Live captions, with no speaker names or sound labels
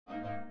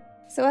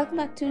So welcome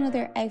back to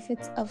another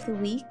Outfits of the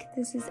Week.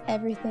 This is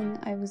everything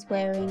I was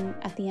wearing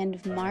at the end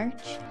of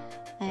March.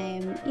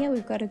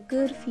 We've got a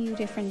good few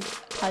different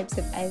types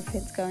of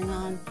outfits going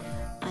on.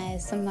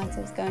 Some nights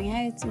I was going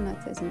out, some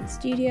nights I was in the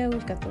studio,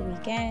 we've got the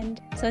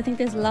weekend. So I think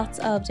there's lots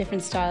of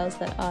different styles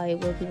that I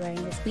will be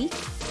wearing this week.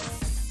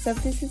 So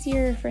if this is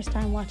your first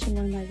time watching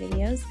one of my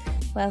videos,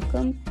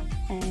 welcome.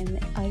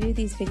 I do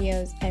these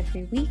videos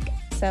every week.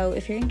 So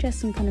if you're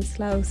interested in kind of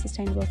slow,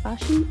 sustainable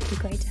fashion, it'd be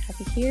great to have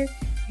you here.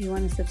 If you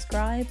want to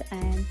subscribe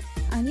and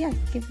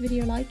give the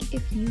video a like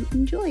if you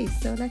enjoy.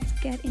 So let's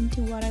get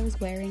into what I was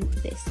wearing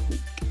this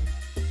week.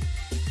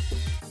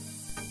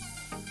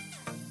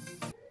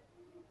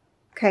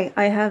 Okay,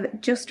 I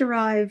have just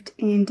arrived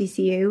in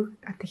DCU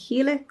at the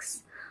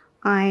Helix.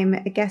 I'm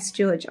a guest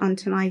judge on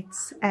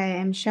tonight's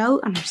show,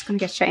 and I'm just going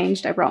to get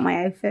changed. I brought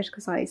my outfit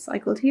because I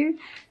cycled here,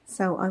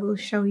 so I will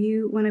show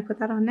you when I put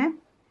that on now.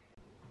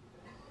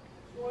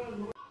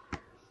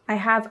 I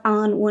have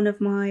on one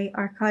of my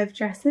archive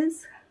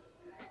dresses,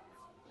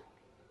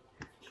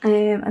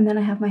 and then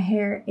I have my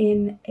hair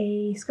in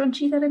a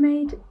scrunchie that I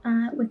made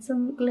with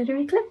some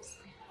glittery clips.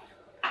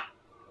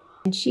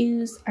 And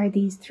shoes are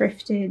these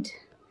thrifted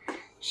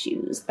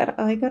shoes that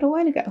I got a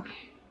while ago.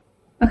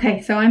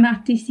 Okay, so I'm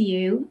at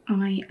DCU.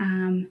 I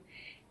am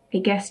a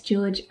guest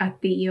judge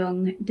at the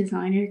Young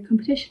Designer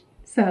competition.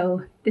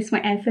 So this is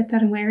my outfit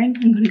that I'm wearing.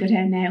 I'm going to go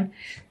down now.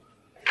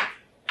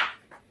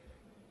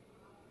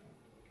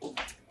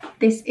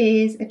 This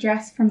is a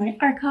dress from my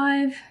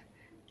archive,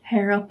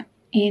 hair up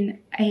in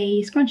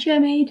a scrunchie I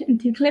made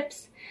and two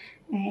clips.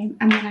 And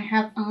then I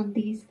have on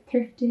these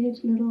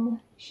thrifted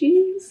little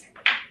shoes.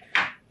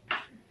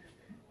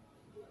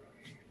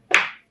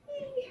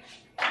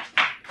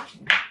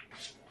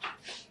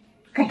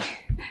 Okay,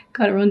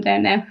 gotta run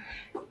down now.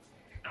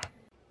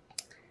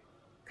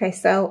 Okay,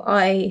 so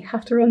I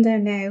have to run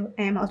down now.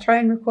 I'll try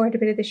and record a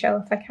bit of the show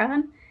if I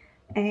can.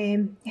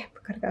 Yeah,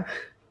 but gotta go.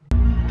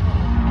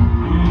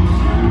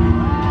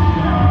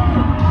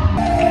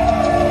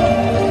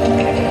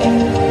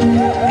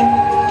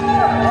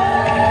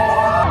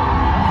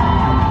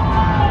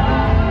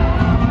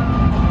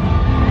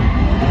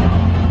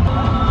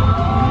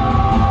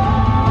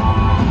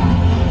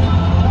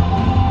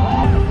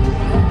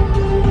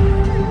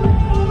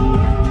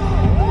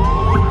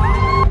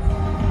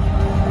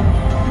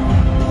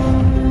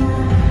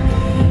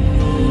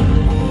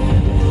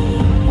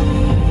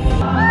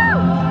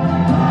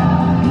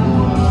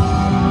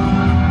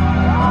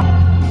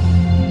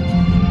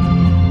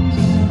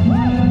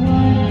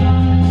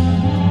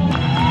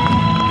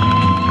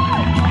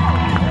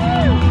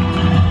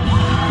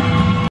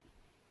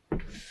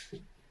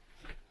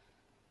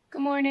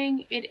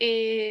 It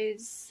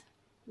is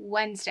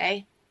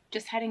Wednesday,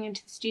 just heading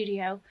into the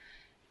studio.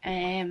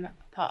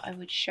 Thought I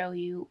would show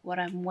you what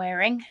I'm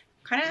wearing.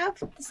 Kind of have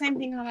the same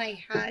thing on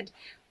I had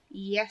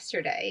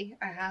yesterday.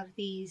 I have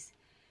these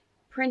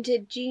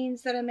printed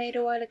jeans that I made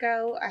a while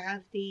ago. I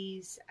have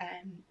these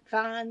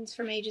Vans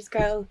from ages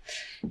ago.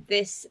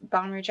 This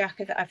bomber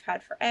jacket that I've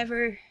had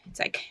forever. It's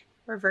like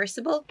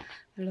reversible.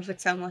 I love it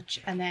so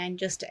much. And then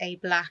just a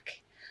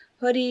black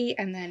hoodie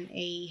and then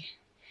a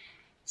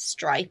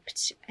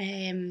striped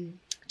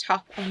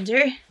top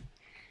under.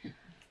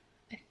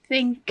 I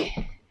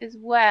think as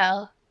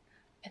well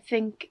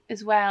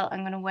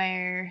I'm gonna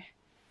wear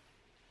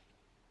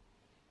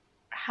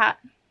a hat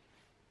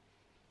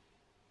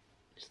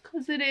just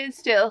because it is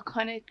still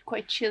kind of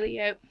quite chilly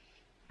out.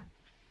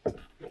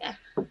 Yeah.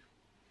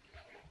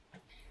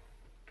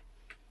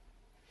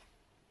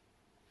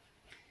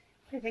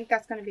 I think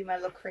that's going to be my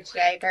look for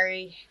today.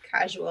 Very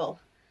casual.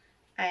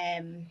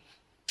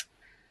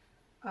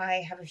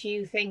 I have a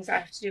few things I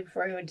have to do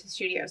before I go into the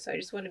studio, so I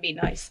just want to be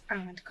nice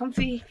and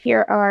comfy.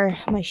 Here are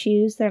my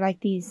shoes. They're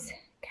like these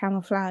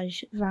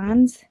camouflage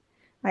Vans.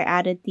 I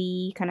added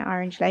the kind of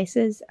orange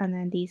laces, and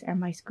then these are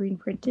my screen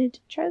printed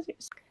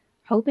trousers.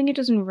 Hoping it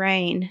doesn't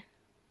rain.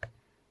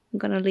 I'm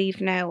going to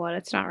leave now while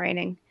it's not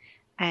raining.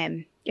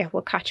 Yeah,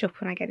 we'll catch up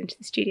when I get into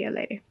the studio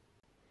later.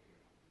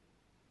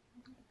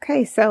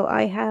 Okay, so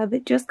I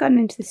have just gotten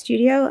into the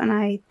studio and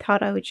I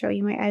thought I would show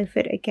you my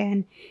outfit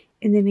again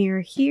in the mirror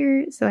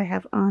here. So I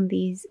have on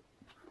these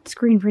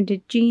screen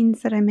printed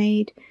jeans that I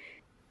made.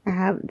 I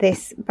have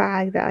this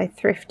bag that I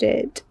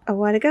thrifted a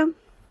while ago.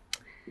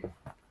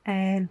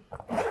 And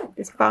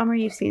this bomber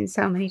you've seen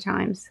so many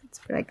times. It's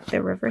like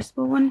the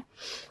reversible one.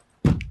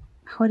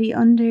 Hoodie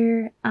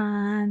under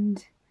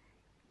and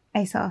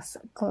ASOS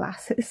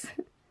glasses.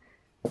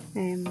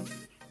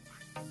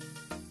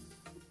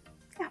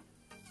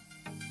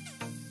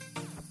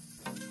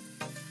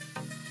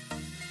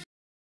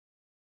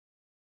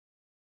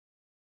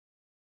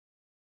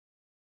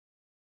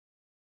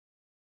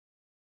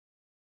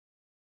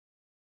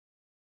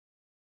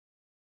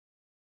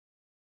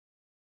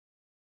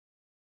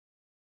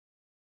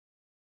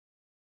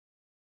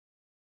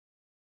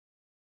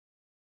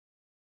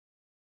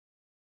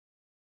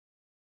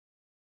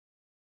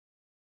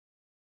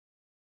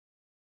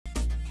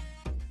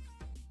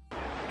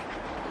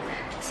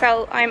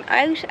 So I'm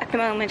out at the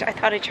moment. I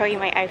thought I'd show you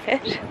my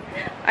outfit.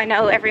 I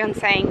know everyone's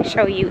saying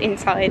show you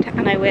inside,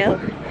 and I will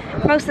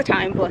most of the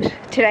time, but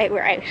today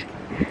we're out.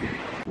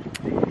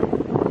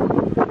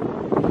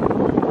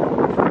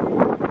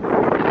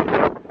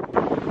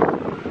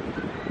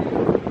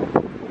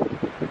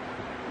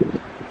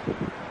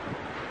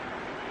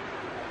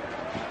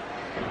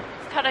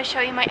 Thought I'd show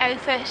you my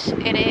outfit.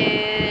 It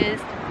is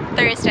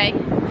Thursday.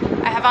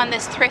 I have on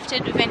this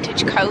thrifted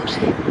vintage coat.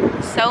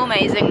 So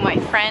amazing. My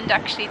friend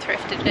actually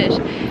thrifted it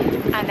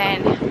and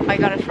then I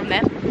got it from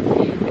them.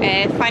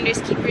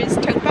 Finders Keepers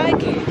tote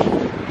bag.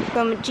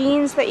 Some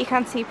jeans that you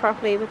can't see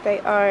properly, but they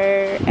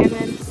are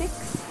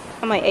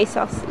MM6, and my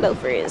ASOS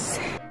loafers.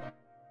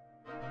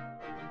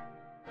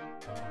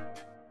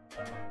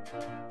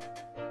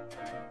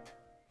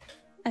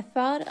 I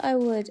thought I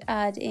would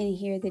add in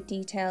here the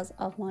details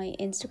of my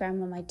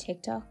Instagram and my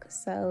TikTok,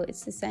 so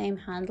it's the same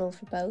handle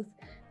for both,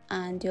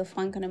 and you'll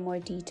find kind of more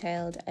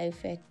detailed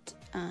outfit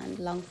and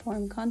long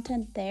form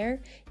content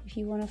there if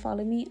you want to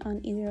follow me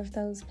on either of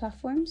those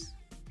platforms.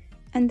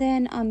 And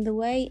then on the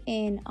way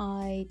in,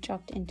 I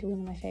dropped into one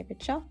of my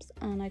favorite shops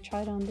and I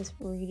tried on this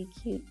really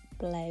cute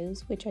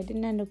blouse, which I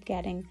didn't end up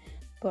getting,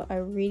 but I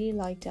really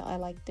liked it. I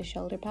liked the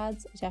shoulder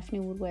pads. I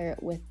definitely would wear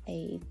it with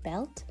a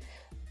belt,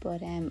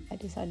 but I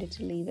decided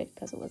to leave it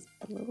because it was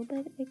a little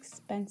bit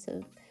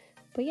expensive.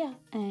 But yeah,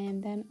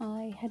 and then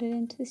I headed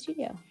into the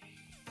studio.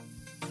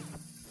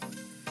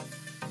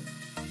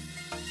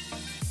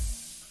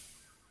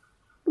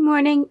 Good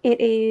morning,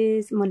 it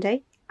is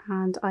Monday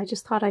and I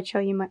just thought I'd show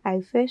you my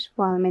outfit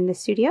while I'm in the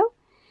studio.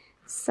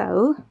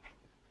 So,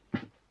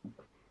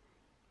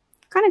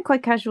 kind of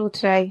quite casual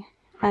today.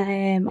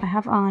 I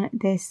have on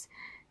this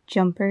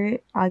jumper.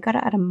 I got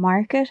it at a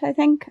market, I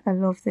think. I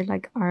love the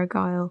like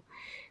Argyle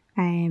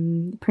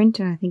print,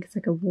 and I think it's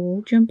like a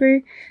wool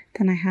jumper.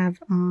 Then I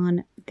have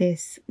on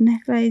this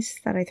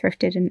necklace that I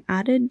thrifted and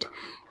added.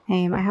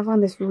 I have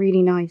on this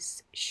really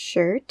nice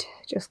shirt,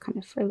 just kind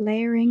of for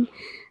layering.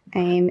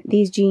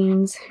 These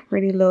jeans,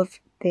 really love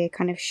the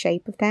kind of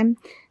shape of them.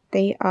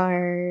 They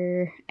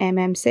are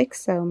MM6,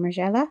 so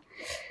Margiela.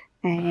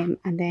 And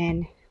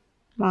then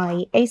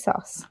my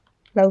ASOS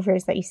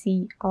loafers that you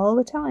see all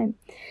the time.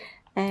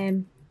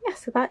 Yeah,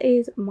 so that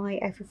is my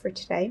outfit for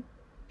today.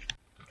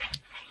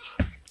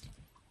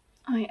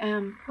 I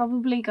am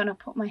probably gonna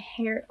put my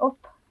hair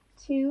up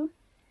too,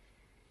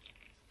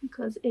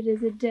 because it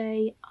is a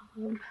day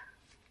of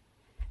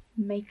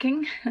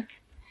making.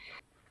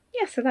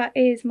 Yeah, so that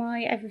is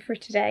my outfit for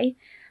today.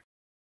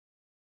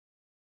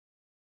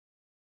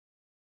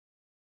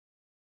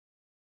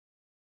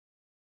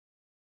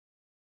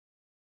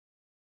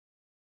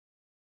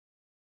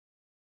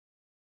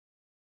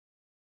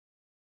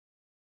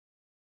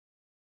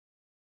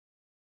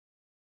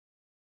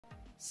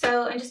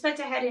 So I'm just about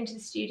to head into the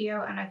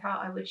studio and I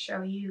thought I would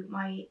show you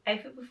my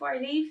outfit before I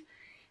leave.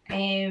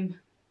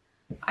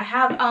 I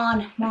have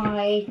on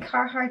my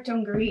Carhartt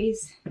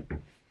dungarees.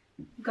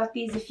 Got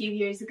these a few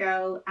years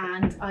ago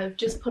and I've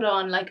just put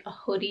on like a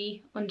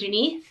hoodie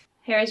underneath.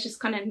 Hair is just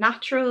kind of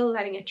natural,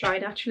 letting it dry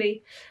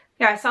naturally.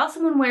 Yeah, I saw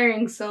someone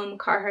wearing some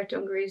Carhartt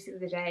dungarees the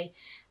other day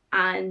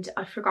and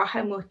I forgot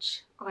how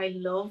much I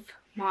love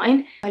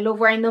mine. I love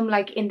wearing them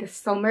like in the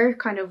summer,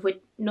 kind of with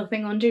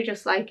nothing under,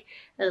 just like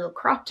a little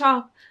crop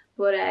top,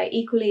 but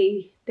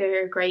equally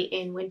they're great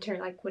in winter,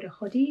 like with a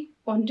hoodie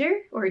under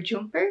or a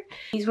jumper.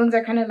 These ones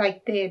are kind of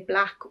like the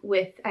black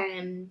with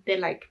the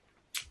like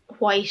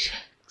white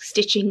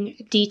stitching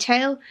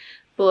detail,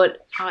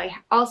 but I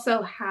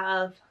also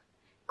have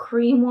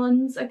cream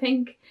ones, I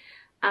think,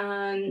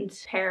 and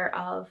a pair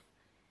of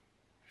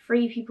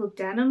Free People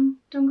denim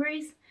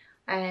dungarees.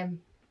 But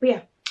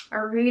yeah, I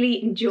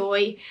really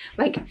enjoy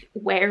like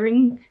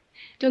wearing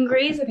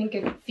dungarees. I think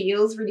it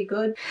feels really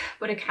good,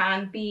 but it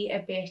can be a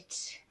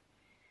bit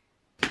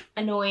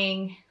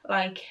annoying,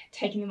 like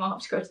taking them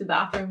off to go to the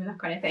bathroom and that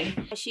kind of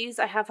thing. The shoes,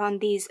 I have on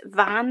these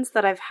Vans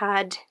that I've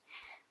had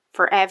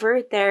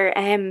forever. They're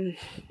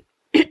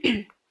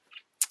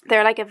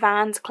they're like a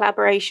Vans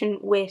collaboration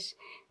with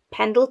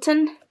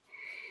Pendleton.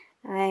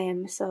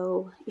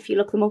 So if you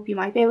look them up, you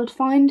might be able to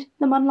find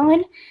them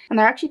online. And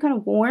they're actually kind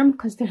of warm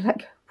because they're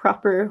like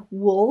proper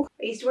wool.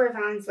 I used to wear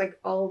Vans like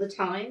all the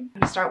time.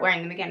 I'm gonna start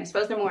wearing them again. I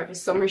suppose they're more of a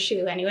summer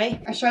shoe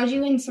anyway. I showed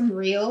you in some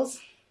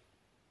reels,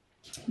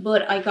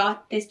 but I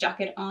got this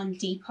jacket on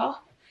Depop.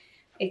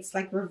 It's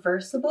like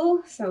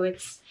reversible, so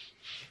it's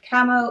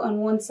camo on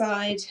one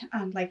side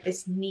and like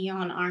this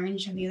neon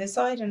orange on the other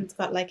side, and it's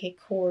got like a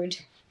cord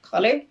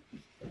collar.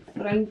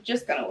 But I'm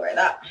just gonna wear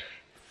that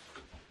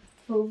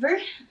over.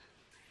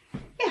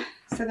 Yeah,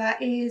 so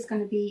that is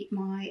gonna be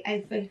my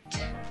outfit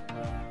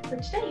for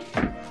today.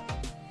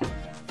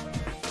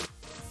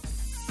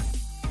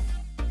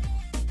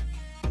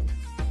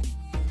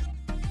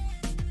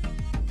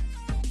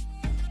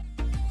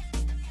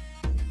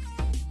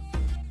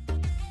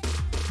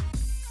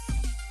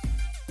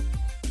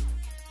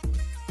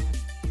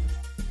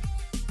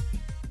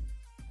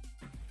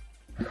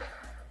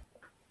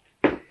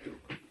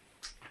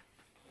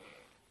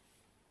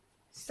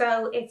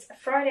 So it's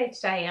Friday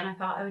today and I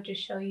thought I would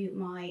just show you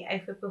my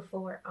outfit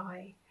before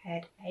I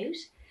head out.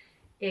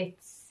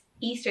 It's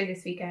Easter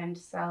this weekend,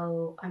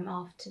 so I'm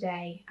off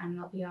today and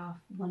I'll be off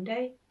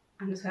Monday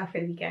and as well for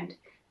the weekend,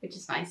 which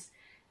is nice.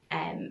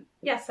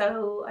 Yeah,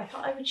 so I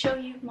thought I would show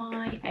you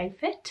my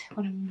outfit,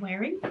 what I'm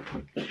wearing.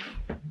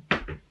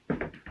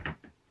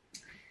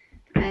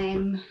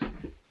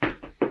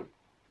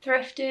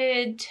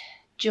 Thrifted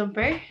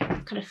jumper,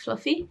 kind of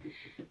fluffy.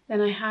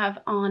 Then I have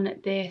on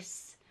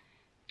this,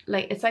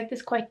 like, it's like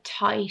this quite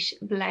tight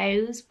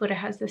blouse, but it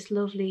has this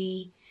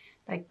lovely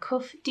like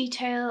cuff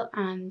detail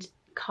and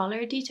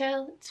collar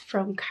detail. It's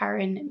from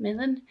Karen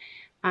Millen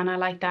and I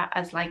like that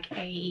as like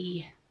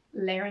a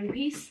layering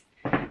piece.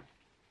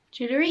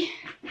 Jewellery.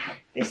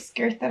 This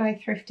skirt that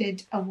I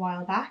thrifted a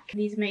while back.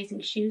 These amazing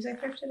shoes I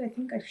thrifted, I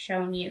think I've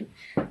shown you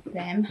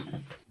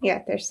them.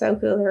 Yeah, they're so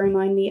cool. They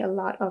remind me a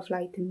lot of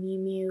like the Miu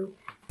Miu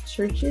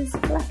Churches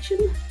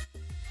collection.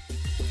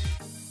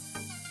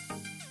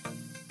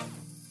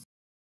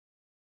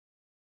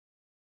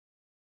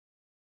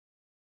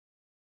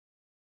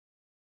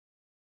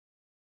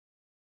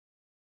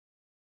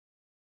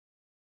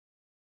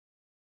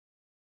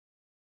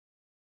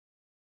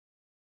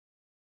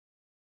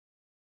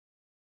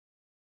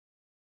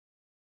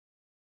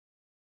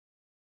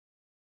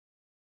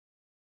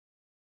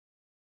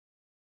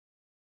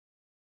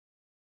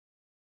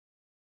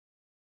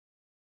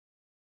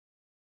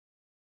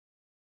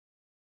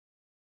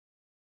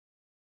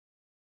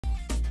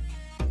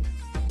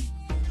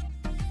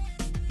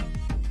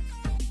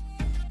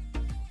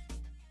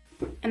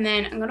 And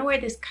then I'm gonna wear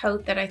this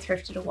coat that I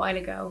thrifted a while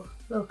ago.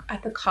 Look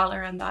at the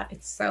collar on that,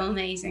 it's so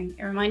amazing.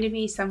 It reminded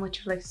me so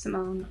much of like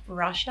Simone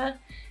Rocha,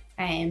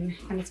 and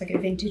it's like a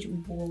vintage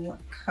wool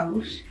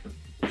coat. So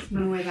I'm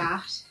gonna wear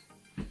that.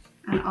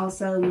 And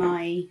also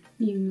my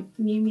Miu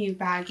Miu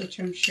bag, which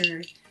I'm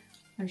sure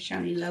I've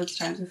shown you loads of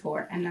times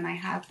before. And then I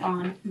have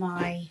on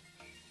my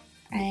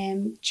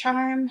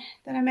charm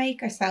that I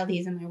make. I sell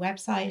these on my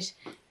website,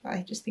 but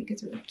I just think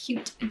it's a really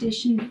cute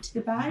addition to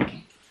the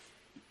bag.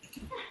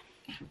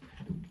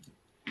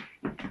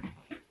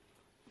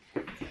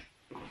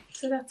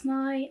 So that's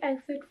my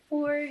outfit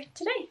for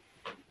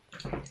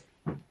today.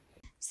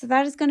 So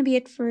that is going to be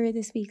it for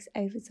this week's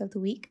Outfits of the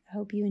Week. I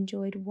hope you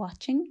enjoyed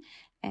watching.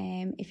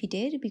 If you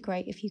did, it'd be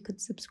great if you could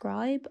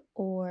subscribe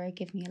or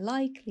give me a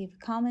like, leave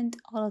a comment.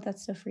 All of that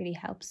stuff really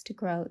helps to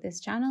grow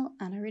this channel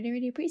and I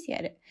really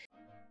appreciate it.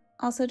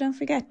 Also, don't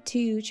forget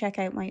to check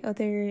out my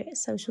other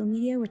social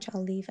media, which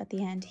I'll leave at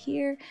the end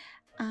here.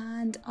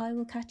 And I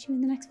will catch you in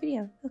the next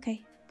video.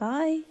 Okay,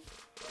 bye.